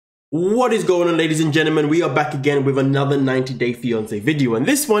What is going on, ladies and gentlemen? We are back again with another 90-day fiance video, and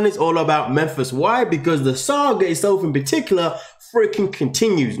this one is all about Memphis. Why? Because the saga itself in particular freaking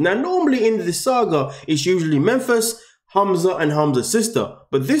continues. Now, normally in this saga, it's usually Memphis, Hamza, and Hamza's sister.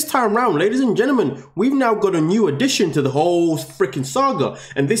 But this time around, ladies and gentlemen, we've now got a new addition to the whole freaking saga.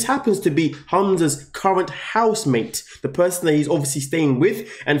 And this happens to be Hamza's current housemate, the person that he's obviously staying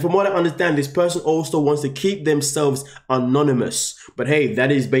with. And from what I understand, this person also wants to keep themselves anonymous. But hey,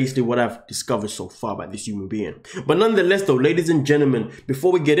 that is basically what I've discovered so far about this human being. But nonetheless though, ladies and gentlemen,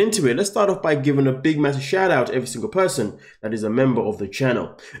 before we get into it, let's start off by giving a big massive shout out to every single person that is a member of the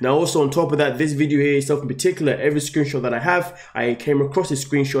channel. Now also on top of that, this video here itself in particular, every screenshot that I have, I came across this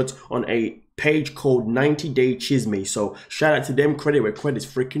screenshots on a page called 90-Day Chisme. So shout out to them, credit where credit's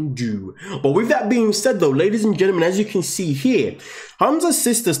freaking due. But with that being said though, ladies and gentlemen, as you can see here, Hamza's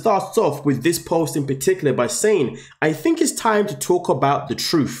sister starts off with this post in particular by saying, I think it's time to talk about the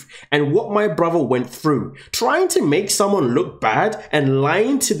truth and what my brother went through. Trying to make someone look bad and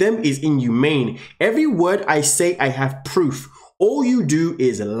lying to them is inhumane. Every word I say, I have proof. All you do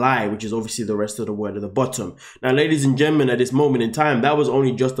is lie, which is obviously the rest of the word at the bottom. Now, ladies and gentlemen, at this moment in time, that was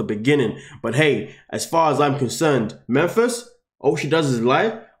only just the beginning. But hey, as far as I'm concerned, Memphis, all she does is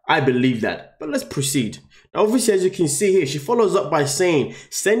lie. I believe that. But let's proceed. Now, obviously, as you can see here, she follows up by saying,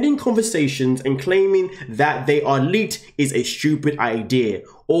 sending conversations and claiming that they are leaked is a stupid idea.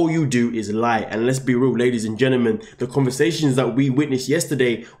 All you do is lie. And let's be real, ladies and gentlemen, the conversations that we witnessed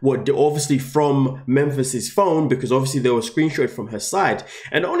yesterday were obviously from Memphis's phone, because obviously they were screenshot from her side.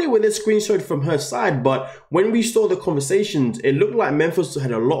 And not only were they screenshot from her side, but when we saw the conversations, it looked like Memphis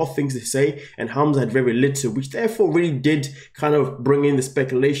had a lot of things to say and Hamza had very little, which therefore really did kind of bring in the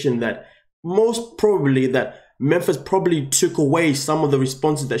speculation that most probably that Memphis probably took away some of the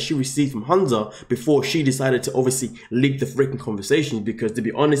responses that she received from Hamza before she decided to obviously leak the freaking conversations, because to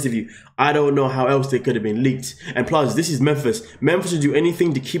be honest with you, I don't know how else they could have been leaked. And plus, this is Memphis. Memphis would do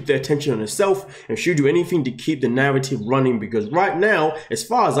anything to keep the attention on herself, and she'll do anything to keep the narrative running, because right now, as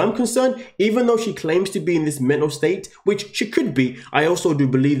far as I'm concerned, even though she claims to be in this mental state, which she could be, I also do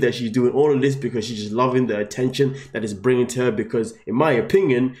believe that she's doing all of this because she's just loving the attention that is bringing to her, because in my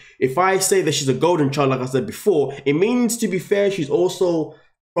opinion, if I say that she's a golden child, like I said before, it means, to be fair, she's also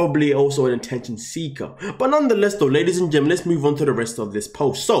probably also an attention seeker. But nonetheless though, ladies and gentlemen, let's move on to the rest of this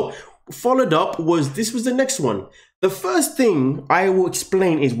post. So followed up was, this was the next one. The first thing I will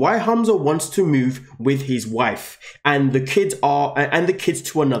explain is why Hamza wants to move with his wife and the kids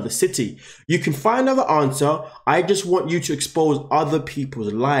to another city. You can find another answer. I just want you to expose other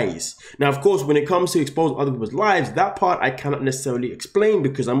people's lies. Now, of course, when it comes to expose other people's lives, that part I cannot necessarily explain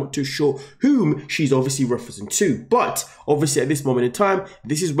because I'm not too sure whom she's obviously referencing to. But obviously, at this moment in time,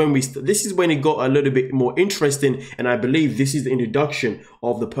 this is when it got a little bit more interesting, and I believe this is the introduction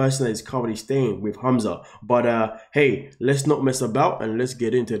of the person that is currently staying with Hamza. But hey, let's not mess about and let's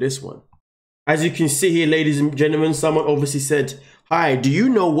get into this one. As you can see here, ladies and gentlemen, someone obviously said, hi, do you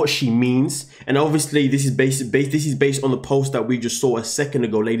know what she means? And obviously this is based on the post that we just saw a second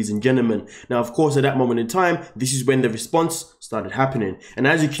ago, ladies and gentlemen. Now, of course, at that moment in time, this is when the response started happening. And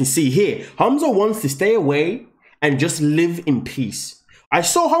as you can see here, Hamza wants to stay away and just live in peace. I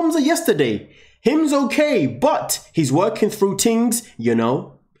saw Hamza yesterday. Him's okay, but he's working through things, you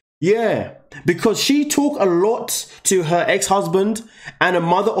know. Yeah, because she talked a lot to her ex-husband, and a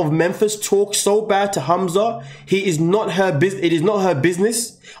mother of Memphis talked so bad to Hamza. It is not her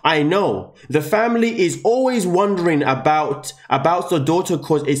business. I know. The family is always wondering about the daughter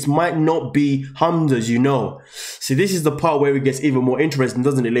because it might not be Hamza's, you know. See, this is the part where it gets even more interesting,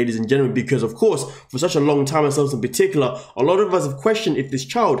 doesn't it, ladies and gentlemen? Because, of course, for such a long time, ourselves in particular, a lot of us have questioned if this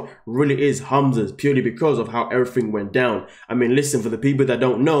child really is Hamza's, purely because of how everything went down. I mean, listen, for the people that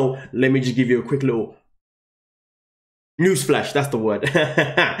don't know, let me just give you a quick little newsflash, that's the word.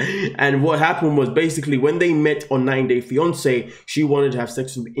 And what happened was basically when they met on 90-Day Fiancé, she wanted to have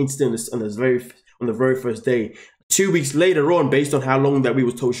sex with him instantly on the very first day. 2 weeks later on, based on how long that we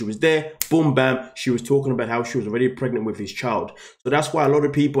was told she was there, boom, bam, she was talking about how she was already pregnant with his child. So that's why a lot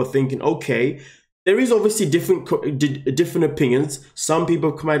of people are thinking, okay, there is obviously different opinions. Some people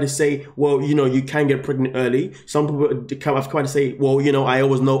have come out to say, well, you know, you can get pregnant early. Some people have come out to say, well, you know, I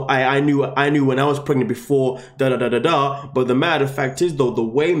always know, I knew when I was pregnant before, But the matter of fact is, though, the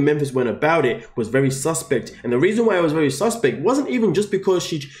way Memphis went about it was very suspect. And the reason why it was very suspect wasn't even just because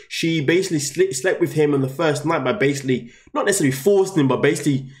she basically slept with him on the first night by basically, not necessarily forced him, but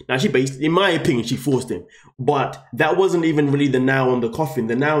basically, in my opinion, she forced him. But that wasn't even really the nail on the coffin.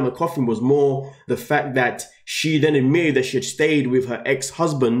 The nail on the coffin was more the fact that she then admitted that she had stayed with her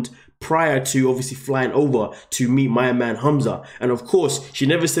ex-husband prior to obviously flying over to meet my man Hamza. And of course, she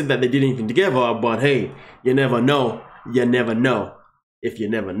never said that they did anything together, but hey, you never know. You never know. If you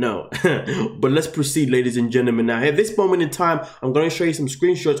never know. But let's proceed, ladies and gentlemen. Now, at this moment in time, I'm going to show you some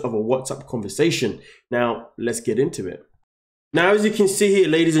screenshots of a WhatsApp conversation. Now, let's get into it. Now, as you can see here,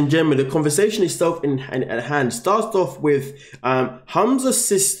 ladies and gentlemen, the conversation itself at hand starts off with Hamza's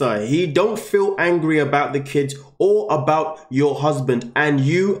sister. He don't feel angry about the kids or about your husband, and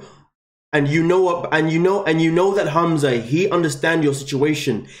you know that Hamza, he understands your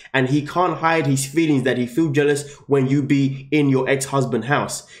situation and he can't hide his feelings that he feels jealous when you be in your ex-husband's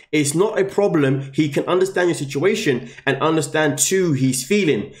house. It's not a problem. He can understand your situation and understand too his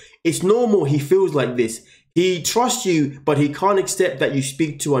feeling. It's normal he feels like this. He trusts you, but he can't accept that you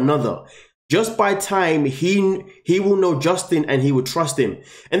speak to another. Just by time, he will know Justin and he will trust him.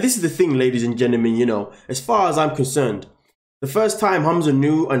 And this is the thing, ladies and gentlemen, you know, as far as I'm concerned, the first time Hamza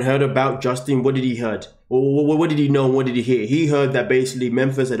knew and heard about Justin, what did he heard? Or what did he know? What did he hear? He heard that basically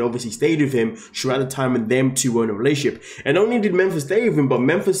Memphis had obviously stayed with him throughout the time and them two were in a relationship. And not only did Memphis stay with him, but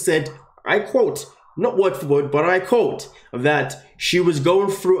Memphis said, I quote, not word for word, but I quote, that she was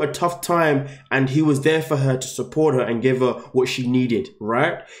going through a tough time and he was there for her to support her and give her what she needed,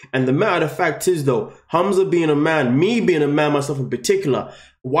 right? And the matter of fact is though, Hamza being a man, me being a man myself in particular,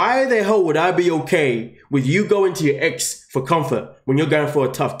 why the hell would I be okay with you going to your ex for comfort when you're going for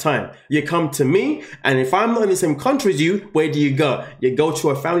a tough time? You come to me, and if I'm not in the same country as you, where do you go? You go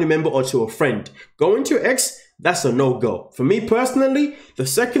to a family member or to a friend. Going to your ex, that's a no-go. For me personally, the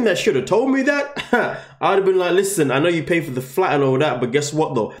second that should have told me that, I'd have been like, listen, I know you pay for the flight and all that, but guess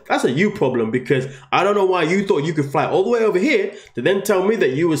what though? That's a you problem, because I don't know why you thought you could fly all the way over here to then tell me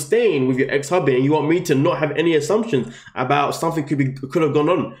that you were staying with your ex-hubby and you want me to not have any assumptions about something could have gone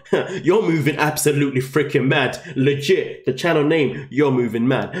on. You're moving absolutely freaking mad. Legit, the channel name, you're moving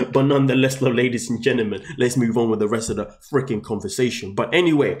mad. But nonetheless, ladies and gentlemen, let's move on with the rest of the freaking conversation. But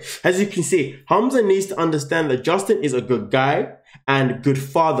anyway, as you can see, Hamza needs to understand that Justin is a good guy and good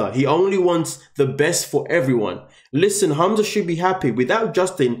father. He only wants the best for everyone. Listen, Hamza should be happy. Without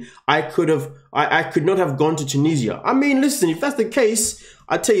Justin, I could not have gone to Tunisia. I mean, listen, if that's the case,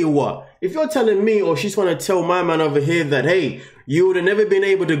 I tell you what, if you're telling me or she's trying to tell my man over here that, hey, you would have never been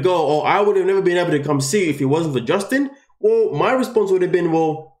able to go, or I would have never been able to come see you if it wasn't for Justin, well, my response would have been,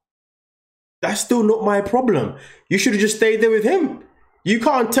 well, that's still not my problem. You should have just stayed there with him. You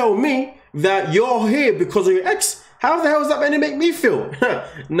can't tell me that you're here because of your ex. How the hell is that going to make me feel?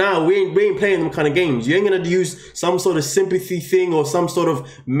 Nah, we ain't playing them kind of games. You ain't going to use some sort of sympathy thing or some sort of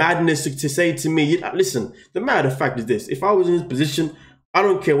madness to say to me, listen, the matter of fact is this. If I was in this position, I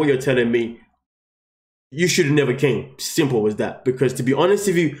don't care what you're telling me. You should have never came. Simple as that. Because to be honest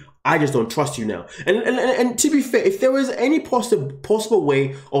with you, I just don't trust you now. And to be fair, if there was any possible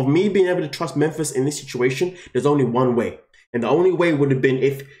way of me being able to trust Memphis in this situation, there's only one way. And the only way would have been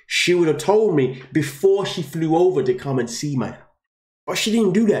if she would have told me before she flew over to come and see me. But she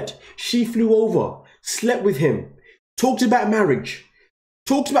didn't do that. She flew over, slept with him, talked about marriage,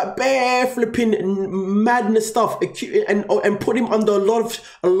 talked about bare flipping madness stuff, and put him under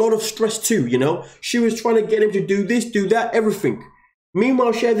a lot of stress too, you know. She was trying to get him to do this, do that, everything.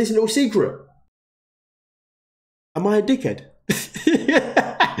 Meanwhile, share this little secret. Am I a dickhead?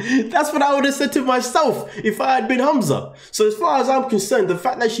 That's what I would have said to myself if I had been Hamza. So as far as I'm concerned, the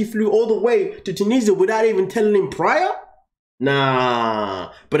fact that she flew all the way to Tunisia without even telling him prior?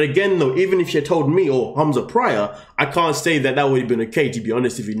 Nah. But again though, even if she had told me or Hamza prior, I can't say that that would have been okay, to be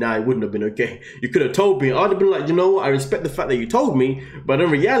honest with you. Nah, it wouldn't have been okay. You could have told me. I'd have been like, you know what, I respect the fact that you told me, but in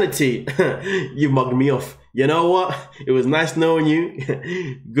reality, you mugged me off. You know what? It was nice knowing you.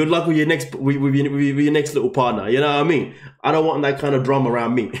 Good luck with your next with your next little partner. You know what I mean? I don't want that kind of drama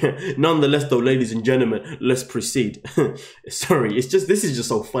around me. Nonetheless, though, ladies and gentlemen, let's proceed. Sorry, this is just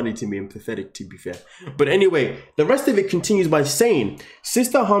so funny to me and pathetic, to be fair. But anyway, the rest of it continues by saying,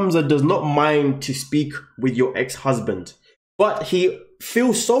 Sister Hamza does not mind to speak with your ex-husband, but he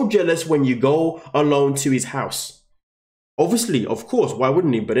feels so jealous when you go alone to his house. Obviously, of course, why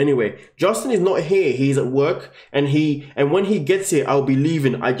wouldn't he? But anyway, Justin is not here. He's at work, and when he gets here, I'll be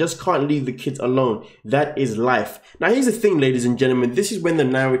leaving. I just can't leave the kids alone. That is life. Now, here's the thing, ladies and gentlemen. This is when the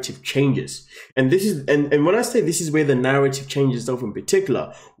narrative changes. And this is and when I say this is where the narrative changes itself in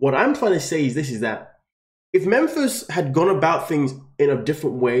particular, what I'm trying to say is this, is that if Memphis had gone about things in a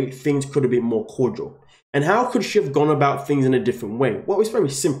different way, things could have been more cordial. And how could she have gone about things in a different way? Well, it's very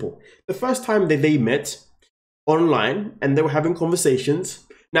simple. The first time that they met online and they were having conversations.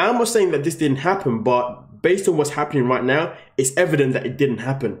 Now, I'm not saying that this didn't happen, but based on what's happening right now, it's evident that it didn't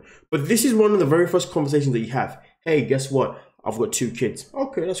happen. But this is one of the very first conversations that you have. Hey, guess what? I've got 2 kids.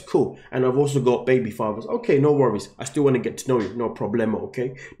 Okay, that's cool. And I've also got baby fathers. Okay, no worries. I still want to get to know you. No problemo,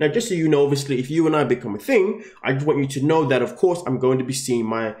 okay? Now, just so you know, obviously, if you and I become a thing, I just want you to know that, of course, I'm going to be seeing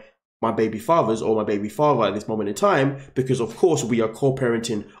my baby fathers or my baby father at this moment in time, because, of course, we are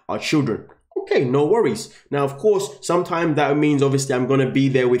co-parenting our children. Okay, no worries. Now, of course, sometimes that means, obviously, I'm going to be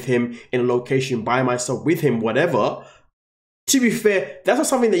there with him in a location by myself with him, whatever. To be fair, that's not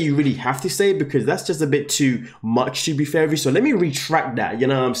something that you really have to say, because that's just a bit too much, to be fair with you. So let me retract that, you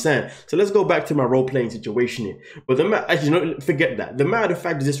know what I'm saying? So let's go back to my role-playing situation here. But actually, forget that. The matter of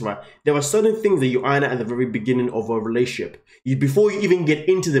fact is this, right? There are certain things that you iron out at the very beginning of a relationship. Before you even get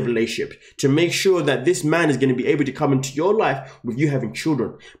into the relationship, to make sure that this man is going to be able to come into your life with you having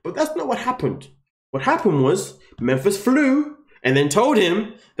children. But that's not what happened. What happened was Memphis flew and then told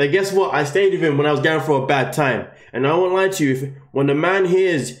him that, guess what? I stayed with him when I was going for a bad time. And I won't lie to you, when the man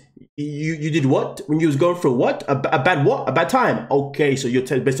hears you did what? When you was going for what? A bad what? A bad time. Okay, so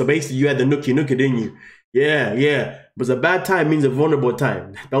so basically you had the nookie, didn't you? Yeah. But a bad time means a vulnerable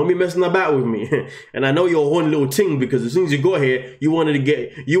time. Don't be messing about with me. And I know you're a horny little ting, because as soon as you got here, you wanted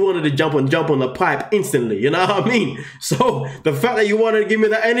to jump on the pipe instantly. You know what I mean? So the fact that you wanted to give me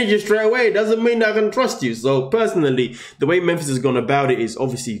that energy straight away doesn't mean that I can trust you. So personally, the way Memphis has gone about it is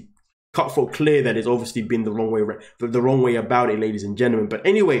obviously cut for clear that it's obviously been the wrong way about it, ladies and gentlemen. But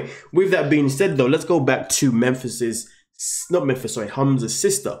anyway, with that being said, though, let's go back to Hamza's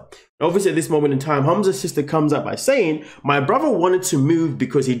sister. Obviously, at this moment in time, Hamza's sister comes up by saying, my brother wanted to move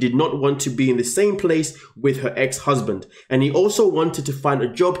because he did not want to be in the same place with her ex-husband. And he also wanted to find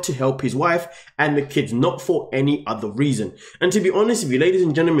a job to help his wife and the kids, not for any other reason. And to be honest with you, ladies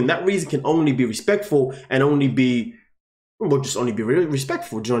and gentlemen, that reason can only be respectful and only be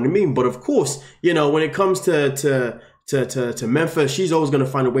respectful, do you know what I mean? But of course, you know, when it comes to Memphis, she's always going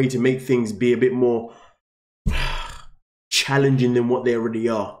to find a way to make things be a bit more challenging than what they already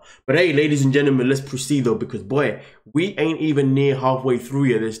are. But hey, ladies and gentlemen, let's proceed though, because boy, we ain't even near halfway through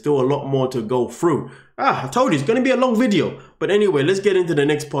yet. There's still a lot more to go through. I told you, it's going to be a long video. But anyway, let's get into the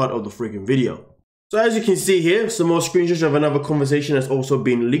next part of the freaking video. So as you can see here, some more screenshots of another conversation that's also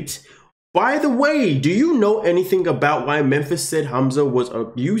been leaked. By the way, do you know anything about why Memphis said Hamza was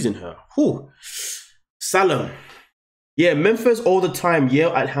abusing her? Whew. Salam. Yeah, Memphis all the time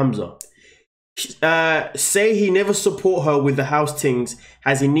yell at Hamza. Say he never support her with the house things,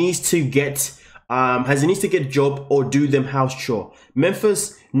 as he needs to get job or do them house chore.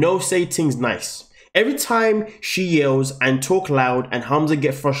 Memphis no say things nice. Every time she yells and talk loud, and Hamza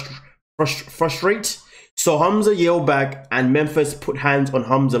get frustrated. So Hamza yelled back, and Memphis put hands on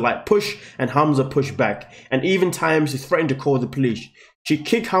Hamza like push, and Hamza pushed back. And even times he threatened to call the police. She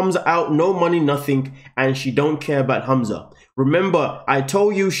kicked Hamza out, no money, nothing, and she don't care about Hamza. Remember, I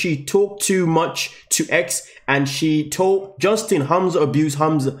told you she talked too much to X, and she told Justin Hamza abused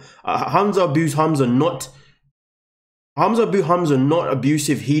Hamza. Hamza abused Hamza, not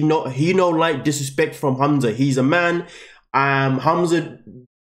abusive. He no like disrespect from Hamza. He's a man. Hamza.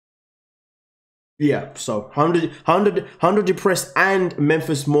 Yeah, so 100 depressed, and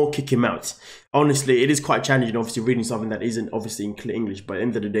Memphis more kick him out. Honestly, it is quite challenging, obviously, reading something that isn't obviously in clear English. But at the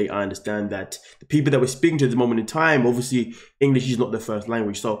end of the day, I understand that the people that we're speaking to at the moment in time, obviously, English is not their first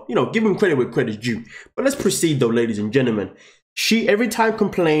language. So, you know, give them credit where credit's due. But let's proceed, though, ladies and gentlemen. She every time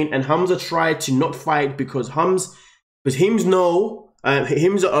complained, and Hamza tried to not fight because Hamza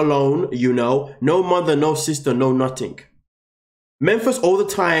alone, you know, no mother, no sister, no nothing. Memphis all the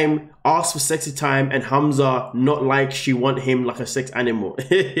time asks for sexy time, and Hamza not like she want him like a sex animal.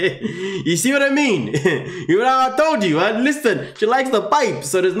 You see what I mean? You know what I told you, man? Listen, she likes the pipe,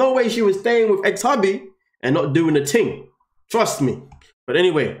 so there's no way she was staying with ex-hubby and not doing the thing. Trust me. But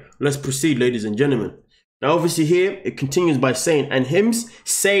anyway, let's proceed, ladies and gentlemen. Now, obviously here, it continues by saying, and him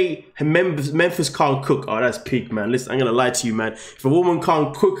say Memphis can't cook. Oh, that's peak, man. Listen, I'm going to lie to you, man. If a woman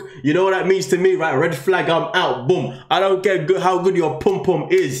can't cook, you know what that means to me, right? Red flag, I'm out. Boom. I don't care how good your pum-pum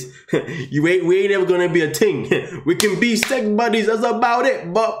is. We ain't ever going to be a thing. We can be sex buddies, that's about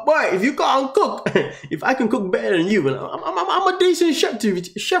it. But, boy, if you can't cook, if I can cook better than you, I'm a decent chef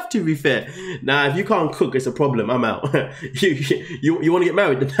to be fair. Nah, if you can't cook, it's a problem. I'm out. You want to get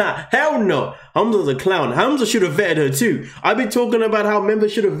married? Nah, hell no. Hamza's a clown. Hamza should have vetted her too. I've been talking about how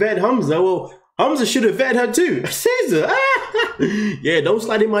Memphis should have vetted Hamza. Well, Hamza should have vetted her too. Caesar. Yeah, don't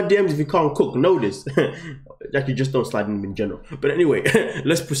slide in my DMs if you can't cook. Know this. Actually, just don't slide in them in general. But anyway,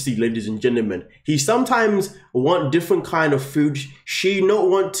 let's proceed, ladies and gentlemen. He sometimes want different kind of food. She not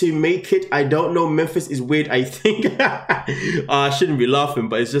want to make it. I don't know. Memphis is weird, I think. I shouldn't be laughing,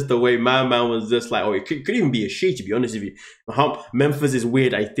 but it's just the way my man was just like, oh, it could even be a she, to be honest with you. Memphis is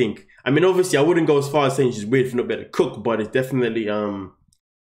weird, I think. I mean, obviously, I wouldn't go as far as saying she's weird for not being able to cook, but it's definitely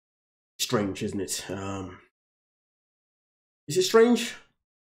strange, isn't it? Is it strange?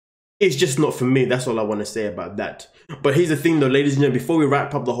 It's just not for me. That's all I want to say about that. But here's the thing though, ladies and gentlemen, before we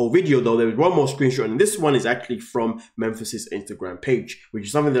wrap up the whole video though, there was one more screenshot, and this one is actually from Memphis's Instagram page, which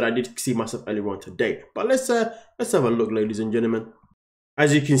is something that I did see myself earlier on today. But let's have a look, ladies and gentlemen.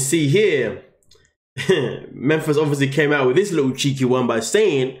 As you can see here, Memphis obviously came out with this little cheeky one by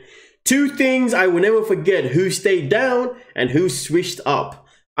saying, 2 things I will never forget: who stayed down and who switched up.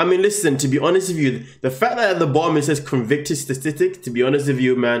 I mean, listen, to be honest with you, the fact that at the bottom it says convicted statistics, to be honest with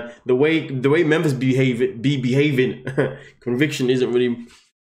you, man, the way Memphis behaving, conviction isn't really,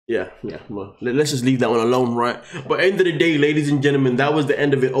 yeah, well, let's just leave that one alone, right? But end of the day, ladies and gentlemen, that was the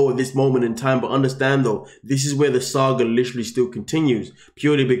end of it all at this moment in time. But understand though, this is where the saga literally still continues,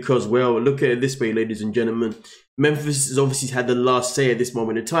 purely because, well, look at it this way, ladies and gentlemen. Memphis has obviously had the last say at this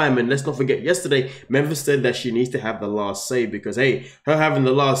moment in time, and let's not forget, yesterday Memphis said that she needs to have the last say because, hey, her having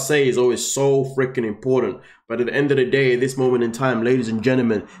the last say is always so freaking important. But at the end of the day, at this moment in time, ladies and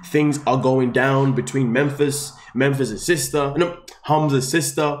gentlemen, things are going down between Memphis' sister, no, Hamza's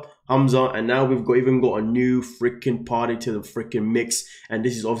sister, Hamza, and now we've even got a new freaking party to the freaking mix, and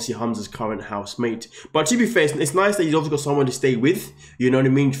this is obviously Hamza's current housemate. But to be fair, it's nice that he's also got someone to stay with, you know what I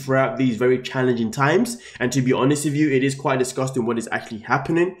mean, throughout these very challenging times. And to be honest with you, it is quite disgusting what is actually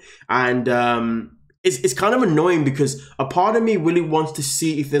happening, and it's kind of annoying because a part of me really wants to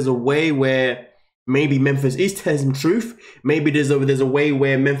see if there's a way where maybe Memphis is telling some truth. Maybe there's a way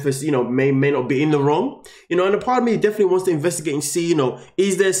where Memphis, you know, may not be in the wrong, you know. And a part of me definitely wants to investigate and see, you know,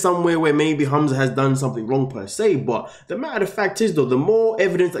 is there somewhere where maybe Hamza has done something wrong per se. But the matter of the fact is though, the more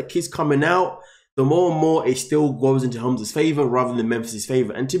evidence that keeps coming out, the more and more it still goes into Hamza's favor rather than Memphis's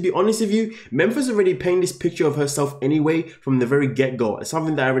favor. And to be honest with you, Memphis already painted this picture of herself anyway from the very get-go. It's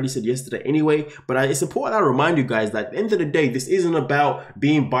something that I already said yesterday anyway, but it's important I remind you guys that at the end of the day, this isn't about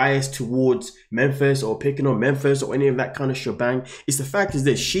being biased towards Memphis or picking on Memphis or any of that kind of shebang. It's the fact is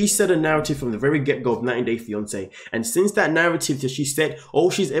this: she set a narrative from the very get-go of 90 Day Fiance, and since that narrative that she set, all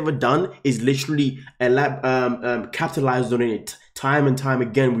she's ever done is literally capitalized on it time and time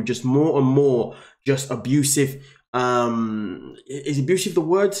again with just more and more just abusive, is abusive the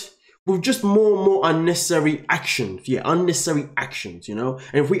word? With just more and more unnecessary actions. Yeah, unnecessary actions, you know?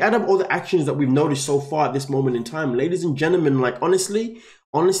 And if we add up all the actions that we've noticed so far at this moment in time, ladies and gentlemen, like honestly,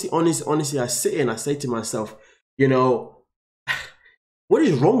 I sit here and I say to myself, you know, what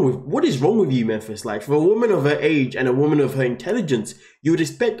is wrong with you, Memphis? Like, for a woman of her age and a woman of her intelligence, you would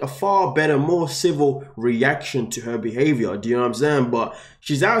expect a far better, more civil reaction to her behavior. Do you know what I'm saying? But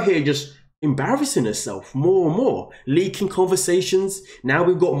she's out here just embarrassing herself more and more, leaking conversations. Now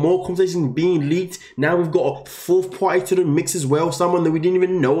we've got more conversations being leaked. Now we've got a 4th party to the mix as well, someone that we didn't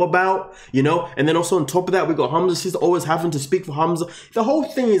even know about, you know. And then also on top of that, we got Hamza's sister always having to speak for Hamza. The whole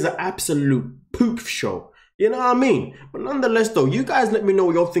thing is an absolute poop show. You know what I mean? But nonetheless though, you guys let me know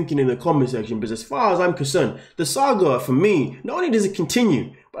what you're thinking in the comment section, because as far as I'm concerned, the saga for me, not only does it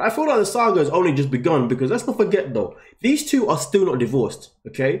continue, but I feel like the saga has only just begun, because let's not forget though, these two are still not divorced,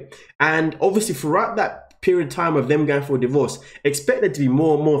 okay? And obviously throughout that period of time of them going for a divorce, expect there to be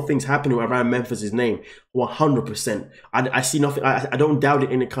more and more things happening around Memphis's name. 100%. I see nothing. I don't doubt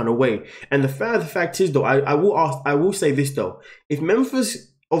it in a kind of way. And the fact is though, I will say this though, if Memphis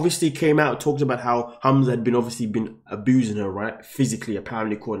obviously came out, talked about how Hamza had been abusing her, right? Physically,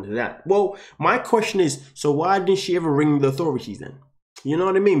 apparently, according to that. Well, my question is, so why didn't she ever ring the authorities then? You know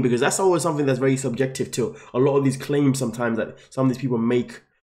what I mean? Because that's always something that's very subjective to a lot of these claims sometimes that some of these people make.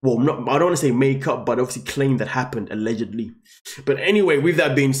 Well, I don't want to say make up, but obviously claim that happened, allegedly. But anyway, with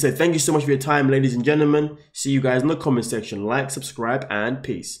that being said, thank you so much for your time, ladies and gentlemen. See you guys in the comment section. Like, subscribe, and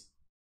peace.